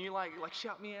like, can you like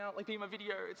shout me out, like be in my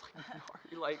video? It's like,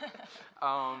 no, like,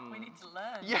 We need to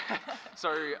learn. yeah.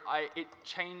 So it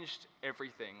changed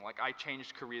everything. Like, I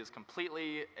changed careers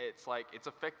completely. It's like, it's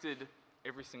affected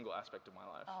every single aspect of my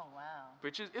life. Oh, wow.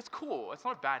 Which is, it's cool. It's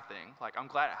not a bad thing. Like, I'm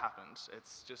glad it happened.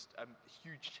 It's just a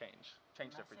huge change.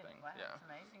 Changed Massive. everything. Wow, Yeah. that's an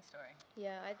amazing story.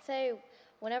 Yeah, I'd say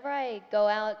whenever I go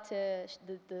out to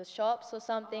the shops or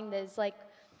something, there's like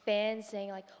fans saying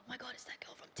like, "Oh my God, it's that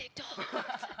girl from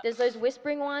TikTok." There's those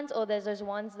whispering ones, or there's those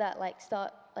ones that like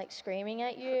start like screaming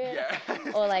at you, Yeah.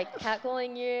 or like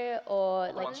catcalling you,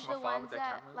 or like ones Those from are the afar ones with their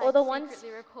that cameras. like Or the ones-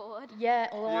 secretly record. yeah,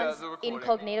 or the Yeah, ones the recording.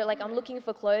 incognito. Like I'm looking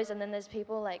for clothes, and then there's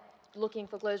people like looking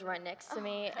for clothes right next to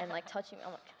me and like touching me.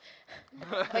 I'm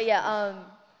like, but yeah,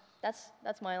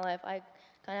 that's my life. I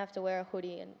kind of have to wear a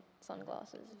hoodie and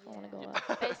sunglasses if I want to go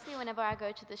out. Basically, whenever I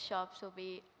go to the shops, there'll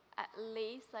be at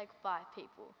least like 5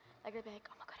 people. Like they'll be like,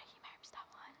 "Oh my God, are you Mariam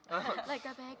someone?" Like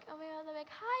they'll be like, "Oh my God," they're like,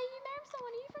 "Hi, are you Mariam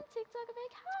someone? Are you from TikTok?" I'll be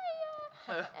like,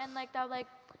 "Hi." And like they'll like,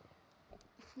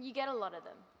 you get a lot of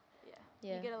them.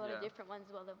 Yeah. You get a lot of Yeah. different ones.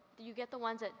 Well, you get the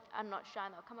ones that are not shy.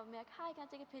 They'll come up and be like, "Hi, can I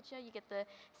take a picture?" You get the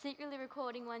secretly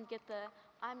recording one. You get the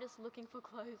 "I'm just looking for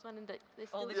clothes" one, and they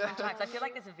All still different try types. I on feel you.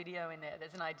 like there's a video in there.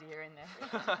 There's an idea in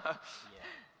there.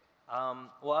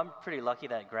 Well, I'm pretty lucky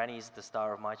that Granny's the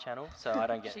star of my channel, so I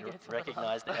don't get She gets a lot of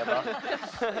recognized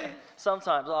ever.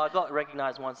 Sometimes, I got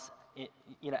recognized once,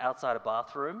 outside a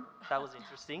bathroom. That was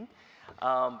interesting,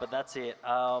 but that's it.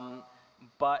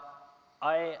 But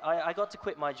I got to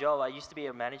quit my job. I used to be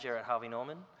a manager at Harvey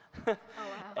Norman. Oh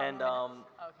wow. And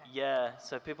Okay. yeah,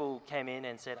 so people came in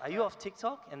and said, "Are you off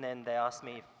TikTok?" And then they asked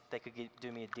me if they could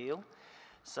do me a deal.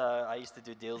 So I used to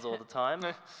do deals all the time.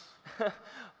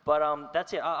 But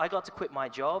that's it. I got to quit my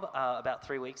job about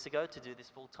 3 weeks ago to do this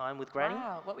full time with Granny.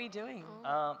 Wow, what were you doing?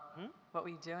 What were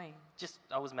you doing? Just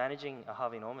I was managing a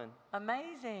Harvey Norman.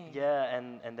 Amazing. Yeah,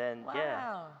 and then Wow.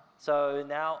 yeah. So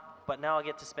now I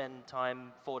get to spend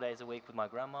time 4 days a week with my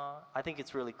grandma. I think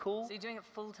it's really cool. So you're doing it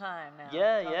full time now?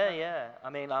 Yeah. I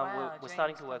mean, Wow, we're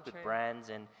starting to dreams work come with true. brands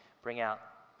and bring out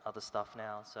other stuff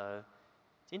now. So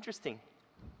it's interesting.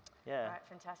 Yeah. Right,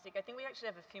 fantastic. I think we actually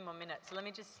have a few more minutes. So let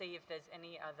me just see if there's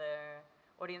any other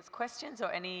audience questions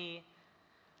or any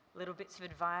little bits of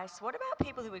advice. What about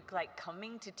people who are like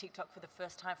coming to TikTok for the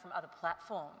first time from other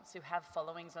platforms, who have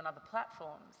followings on other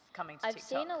platforms coming to I've TikTok?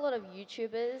 seen a lot of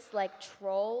YouTubers like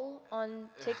troll on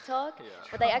TikTok, Yeah.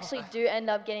 but they actually do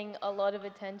end up getting a lot of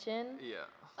attention. Yeah.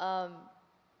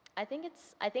 I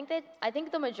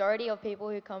think the majority of people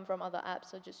who come from other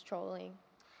apps are just trolling.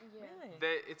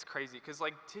 Really? It's crazy because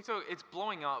like TikTok, it's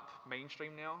blowing up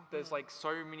mainstream now. There's like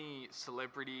so many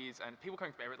celebrities and people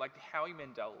coming from everywhere. Like Howie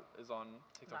Mandel is on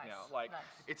TikTok Nice, now. Like nice.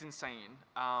 it's insane.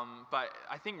 But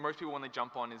I think most people when they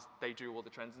jump on is they do all the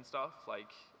trends and stuff.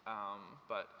 Like,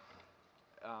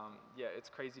 yeah, it's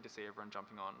crazy to see everyone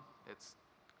jumping on. It's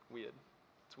weird.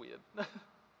 It's weird.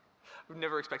 would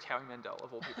never expect Howie Mandel,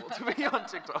 of all people, to be on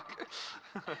TikTok.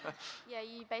 Yeah,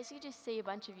 you basically just see a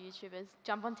bunch of YouTubers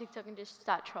jump on TikTok and just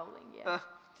start trolling, yeah.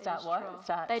 Start what?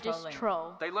 Start They trolling. just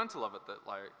troll. They learn to love it. That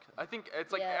like, I think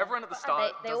it's like Yeah. everyone at the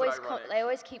start They does always it ironic. they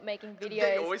always keep making videos.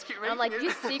 They always keep and I'm making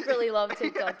like, it. you secretly love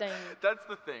TikTok, don't you? That's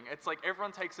the thing. It's like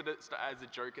everyone takes it as a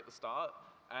joke at the start,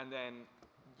 and then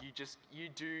you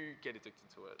do get addicted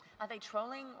to it. Are they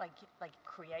trolling like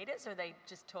creators, or are they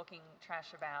just talking trash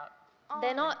about?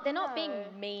 They're not being no.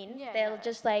 mean. Yeah, They're no.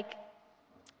 just like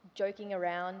joking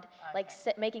around, like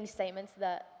Okay. making statements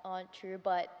that aren't true,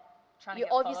 but Trying to you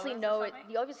get obviously followers or know it.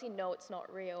 something? You obviously know it's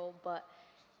not real, but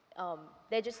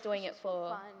they're just doing it just for for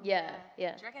fun, yeah. Do you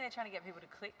reckon they're trying to get people to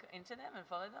click into them and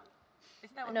follow them?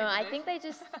 Isn't that what No, people I do? think they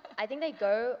just I think they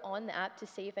go on the app to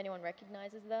see if anyone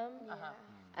recognizes them, Yeah.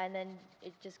 and then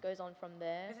it just goes on from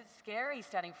there. Because it's scary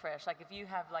starting fresh. Like if you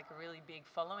have like a really big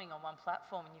following on one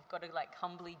platform and you've got to like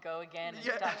humbly go again and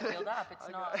start to build up, it's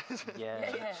not.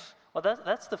 Yeah. Yeah. Well,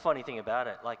 that's the funny thing about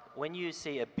it. Like when you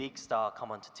see a big star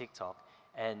come onto TikTok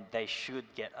and they should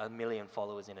get 1 million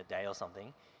followers in a day or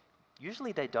something,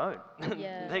 usually they don't.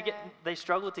 Yeah. they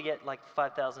struggle to get like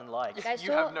 5,000 likes. I You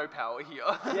saw- have no power here.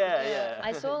 Yeah.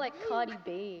 I saw like Cardi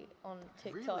B on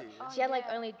TikTok. Really? She had like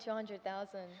yeah. only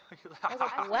 200,000. I was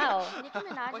like, wow. Nicki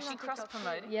Minaj Was is she on cross TikTok too.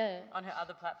 promoting Yeah. on her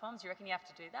other platforms? You reckon you have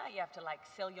to do that? You have to like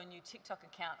sell your new TikTok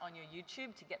account on your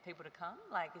YouTube to get people to come?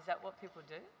 Like, is that what people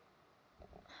do?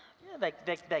 Yeah,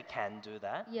 they can do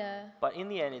that. Yeah. But in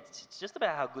the end, it's just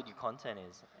about how good your content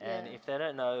is. And Yeah. if they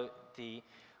don't know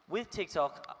with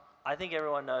TikTok, I think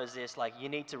everyone knows this, like you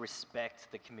need to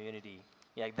respect the community.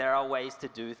 Yeah, there are ways to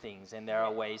do things and there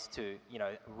are ways to,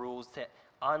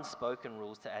 unspoken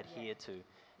rules to adhere to.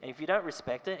 And if you don't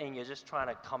respect it and you're just trying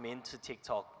to come into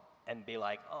TikTok and be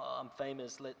like, oh, I'm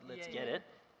famous, let's get it.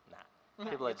 Nah,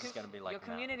 people are just going to be like, Your nah.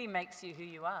 community makes you who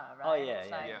you are, right? Oh, yeah, It's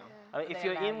yeah. like, Yeah. I mean, they if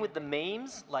you're allow in you with to the be.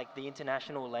 memes, like the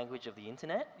international language of the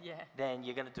internet, Yeah. then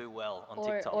you're going to do well on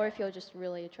Or TikTok. or if you're just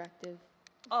really attractive.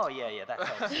 Oh, yeah, that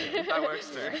helps too. That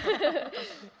works too.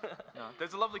 No,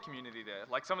 there's a lovely community there.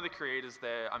 Like some of the creators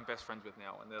there, I'm best friends with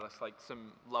now, and they're just like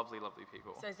some lovely, lovely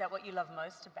people. So is that what you love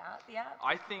most about the app?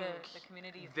 I think the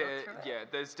community you've built through it? yeah,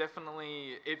 there's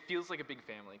definitely, it feels like a big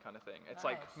family kind of thing. It's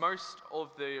like Nice. most of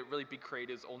the really big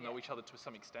creators all know each other to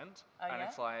some extent, Oh, and yeah?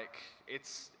 it's like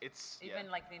it's Even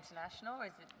yeah. like the international, or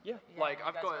is it? Yeah, like you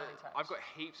I've guys got are really in touch. I've got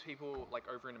heaps of people like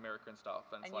over in America and stuff,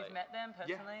 and, it's And like you've met them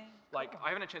yeah, personally? like Cool. I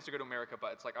haven't had a chance to go to America,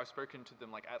 but it's like I've spoken to them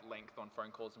like at length on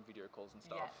phone calls and video calls and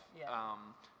stuff. yeah.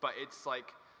 But it's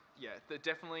like yeah,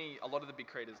 definitely a lot of the big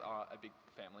creators are a big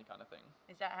family kind of thing.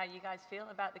 Is that how you guys feel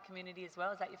about the community as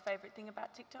well? Is that your favorite thing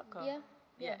about TikTok? Or? Yeah.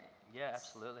 Yeah. Yeah,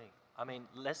 absolutely. I mean,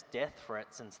 less death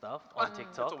threats and stuff on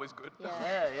TikTok. That's always good.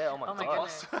 Yeah. Yeah, oh my Oh my God.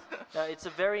 goodness. No, it's a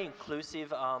very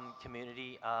inclusive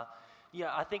community.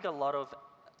 I think a lot of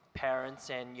parents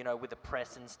and, with the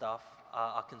press and stuff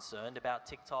are concerned about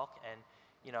TikTok and,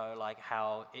 like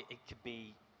how it could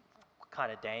be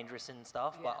kind of dangerous and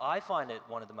stuff. But Yeah. I find it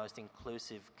one of the most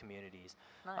inclusive communities.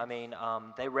 I Nice. mean,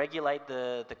 they regulate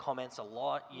the comments a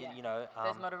lot, Yeah. Um,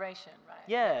 There's moderation, right?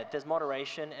 yeah, there's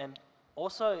moderation, and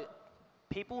also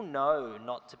people know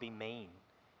not to be mean.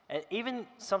 And even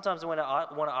sometimes when I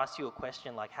want to ask you a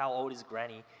question like, how old is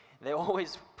Granny? They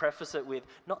always preface it with,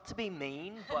 not to be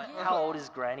mean, but how old is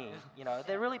Granny?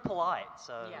 They're really polite.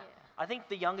 So Yeah. I think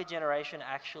the younger generation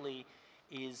actually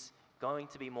is going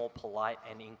to be more polite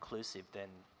and inclusive than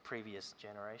previous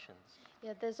generations.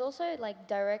 Yeah, there's also like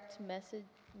direct message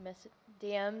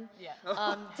DM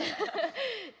Yeah.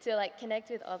 to like connect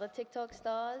with other TikTok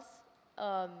stars.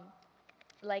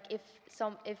 Like if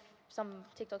some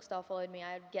TikTok star followed me,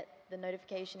 I'd get the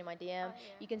notification in my DM. Oh,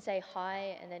 yeah. You can say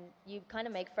hi, and then you kind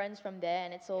of make friends from there,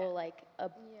 and it's all like a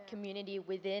community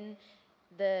within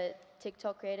the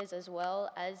TikTok creators as well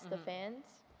as the fans.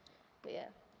 But yeah.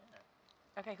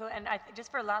 Okay, cool. And just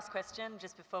for a last question,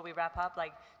 just before we wrap up,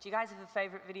 like, do you guys have a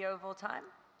favorite video of all time,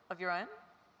 of your own?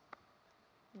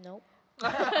 Nope.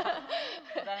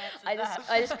 That answers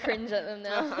I just cringe at them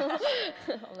now.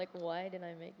 I'm like, why did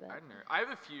I make I that? don't know. I have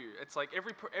a few. It's like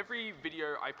every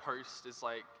video I post is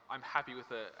like I'm happy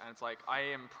with it, and it's like I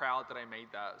am proud that I made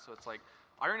that. So it's like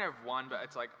I don't have one, but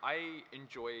it's like I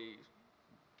enjoy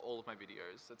all of my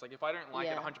videos. It's like if I don't like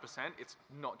it Yeah. 100%, it's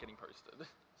not getting posted.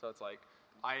 So it's like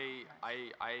I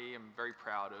am very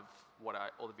proud of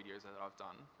all the videos that I've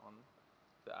done on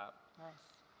the app. Nice.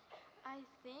 I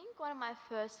think one of my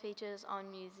first features on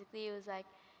Musical.ly was like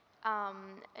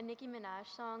a Nicki Minaj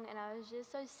song, and I was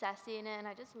just so sassy in it, and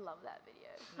I just love that video.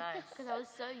 Nice. Because I was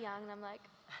so young, and I'm like,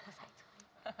 what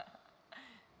was I doing?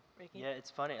 Ricky? Yeah, it's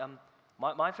funny.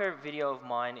 My favorite video of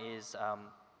mine is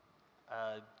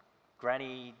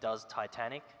Granny does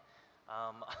Titanic.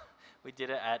 We did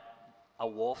it at a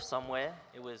wharf somewhere.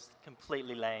 It was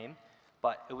completely lame,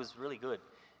 but it was really good.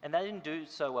 And that didn't do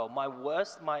so well.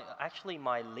 Actually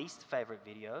my least favorite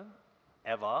video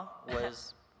ever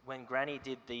was when Granny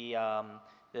did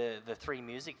the 3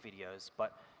 music videos,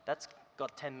 but that's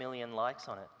got 10 million likes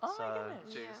on it. Oh so, my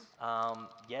goodness.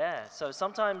 yeah, so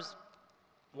sometimes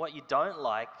what you don't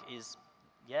like is,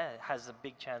 has a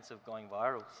big chance of going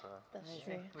viral. So. That's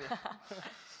true.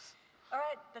 All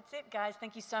right, that's it, guys.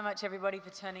 Thank you so much, everybody,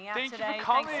 for turning out Thank today. you for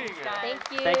coming. Thanks, guys.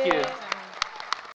 Thank you. Thank you. Awesome.